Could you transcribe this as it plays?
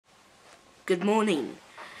good morning.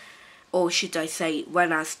 Or should I say,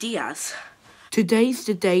 buenos dias. Today's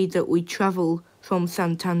the day that we travel from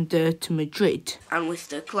Santander to Madrid. And with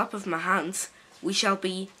the clap of my hands, we shall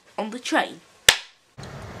be on the train.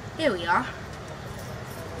 Here we are.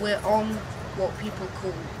 We're on what people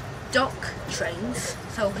call dock trains.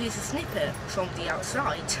 So here's a snippet from the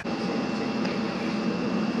outside.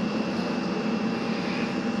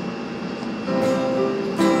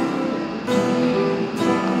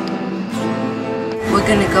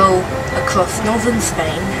 We're gonna go across northern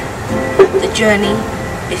Spain. The journey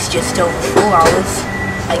is just over 4 hours,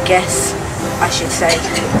 I guess I should say,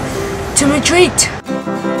 to Madrid.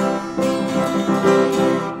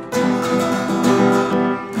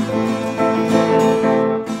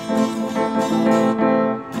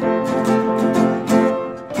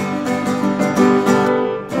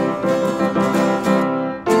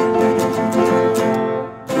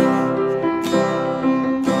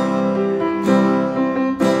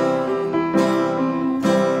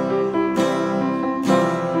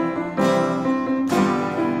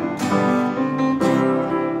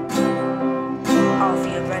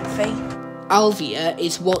 Alvia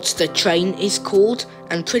is what the train is called,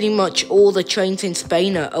 and pretty much all the trains in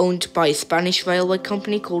Spain are owned by a Spanish railway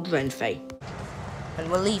company called Renfe.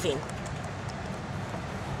 And we're leaving.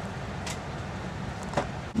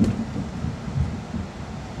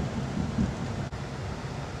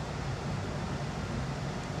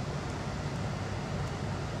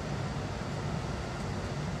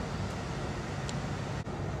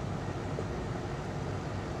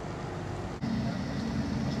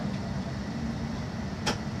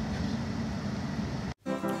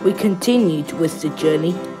 We continued with the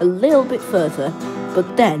journey a little bit further,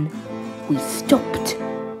 but then we stopped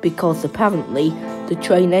because apparently the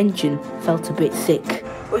train engine felt a bit sick.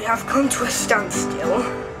 We have come to a standstill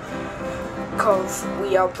because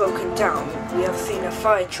we are broken down. We have seen a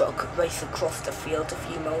fire truck race across the field a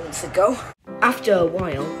few moments ago. After a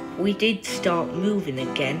while, we did start moving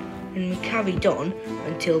again, and we carried on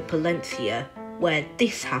until Palencia, where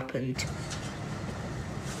this happened.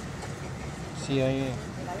 CIA.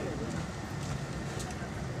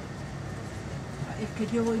 Es que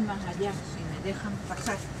yo voy más allá, si me dejan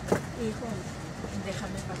pasar. Hijo,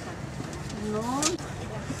 déjame pasar. No.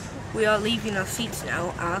 We are leaving our seats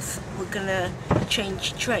now as we're gonna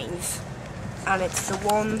change trains, and it's the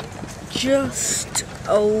one just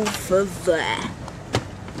over there,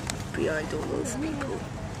 behind all those people.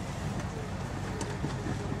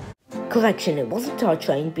 Correction, it wasn't our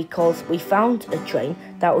train because we found a train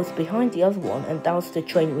that was behind the other one, and that was the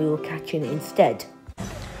train we were catching instead.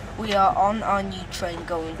 We are on our new train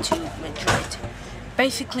going to Madrid.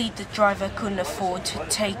 Basically, the driver couldn't afford to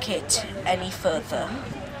take it any further,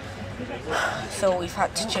 so we've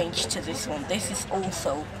had to change to this one. This is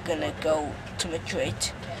also gonna go to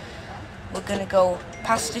Madrid. We're gonna go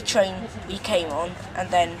past the train we came on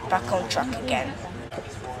and then back on track again.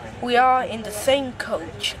 We are in the same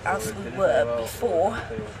coach as we were before,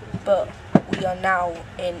 but we are now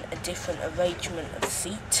in a different arrangement of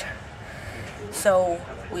seat. So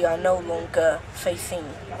we are no longer facing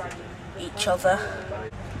each other.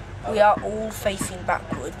 We are all facing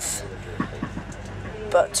backwards,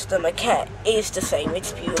 but the maquette is the same.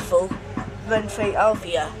 It's beautiful. Renfe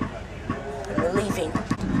Alvia, and we're leaving.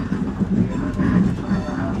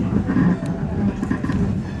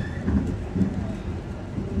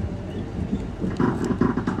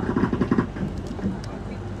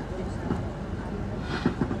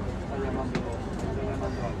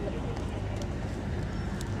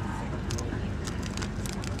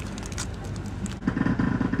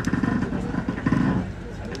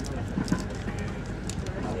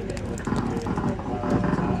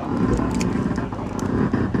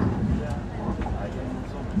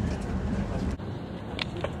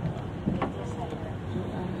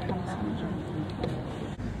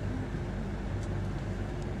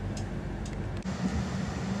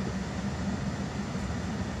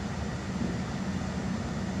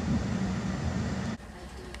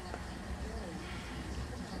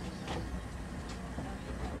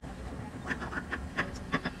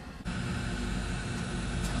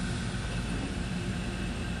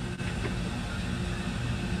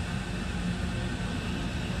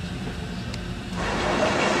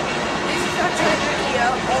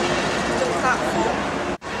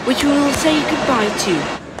 Which we will say goodbye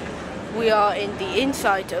to. We are in the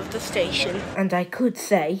inside of the station. And I could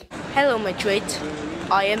say, hello Madrid,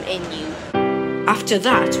 I am in you. After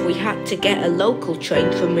that, we had to get a local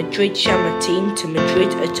train from Madrid Chamartín to Madrid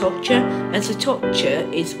Atocha, as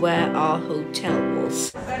Atocha is where our hotel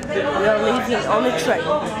was. We are leaving on a train.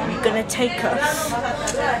 You're gonna take us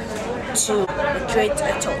to Madrid,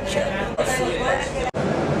 Atocha. I'll see you there.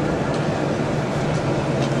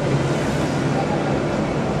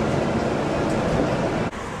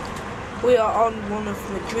 We are on one of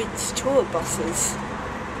Madrid's tour buses,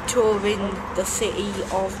 touring the city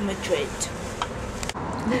of Madrid.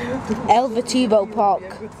 El Vertigo Park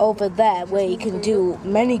over there, where you can do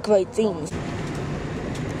many great things.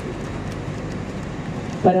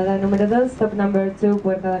 Parada número 2, stop number 2,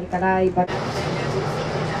 Puerta de Alcalá y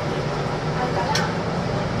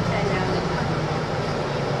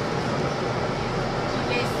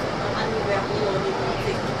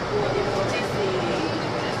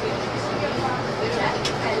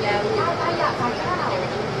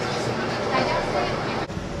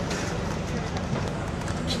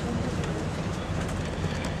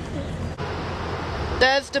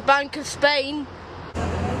There's the Bank of Spain.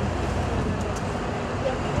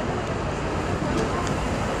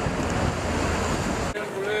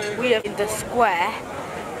 We are in the square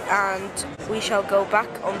and we shall go back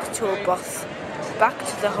on the tour bus back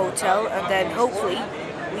to the hotel, and then hopefully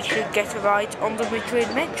we should get a ride on the Madrid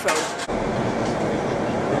metro.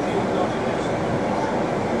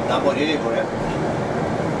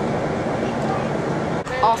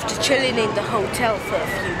 After chilling in the hotel for a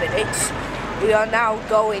few minutes, we are now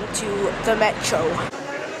going to the metro.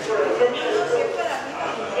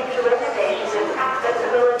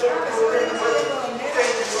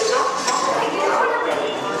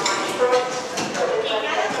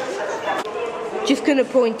 Just going to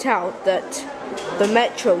point out that the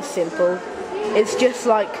metro symbol is just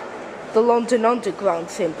like the London Underground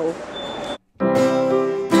symbol.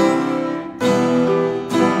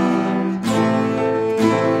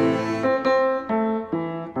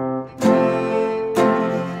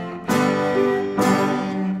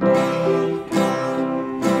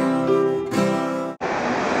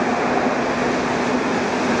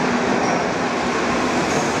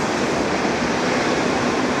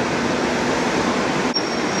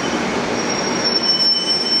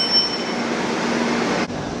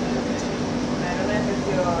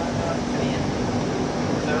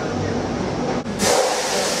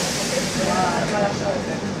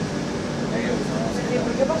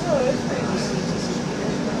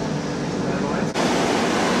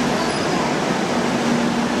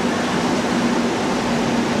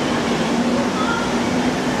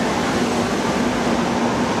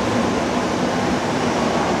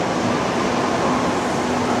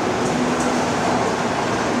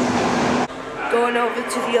 Going over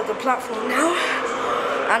to the other platform now,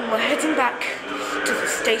 and we're heading back to the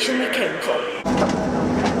station we came from.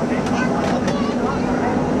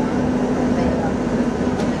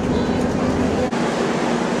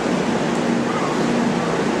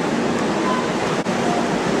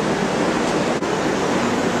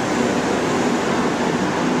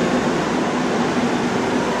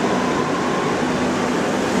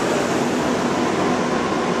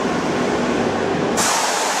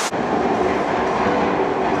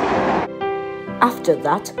 After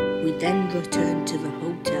that, we then returned to the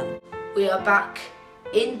hotel. We are back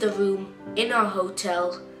in the room, in our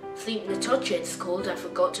hotel. Sleep Atocha it's called, I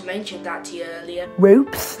forgot to mention that to you earlier.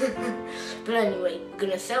 Ropes. But anyway, we're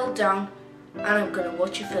gonna settle down and I'm gonna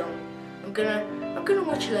watch a film. I'm gonna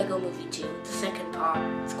watch a Lego Movie 2, the second part.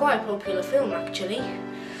 It's quite a popular film actually.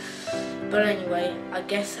 But anyway, I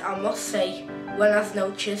guess I must say, buenas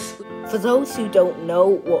noches. For those who don't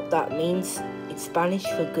know what that means, it's Spanish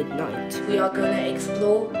for good night. We are going to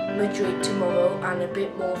explore Madrid tomorrow and a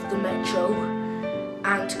bit more of the metro,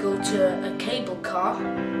 and go to a cable car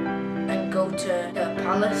and go to a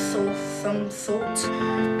palace or some sort.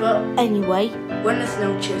 But anyway, buenas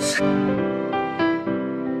noches.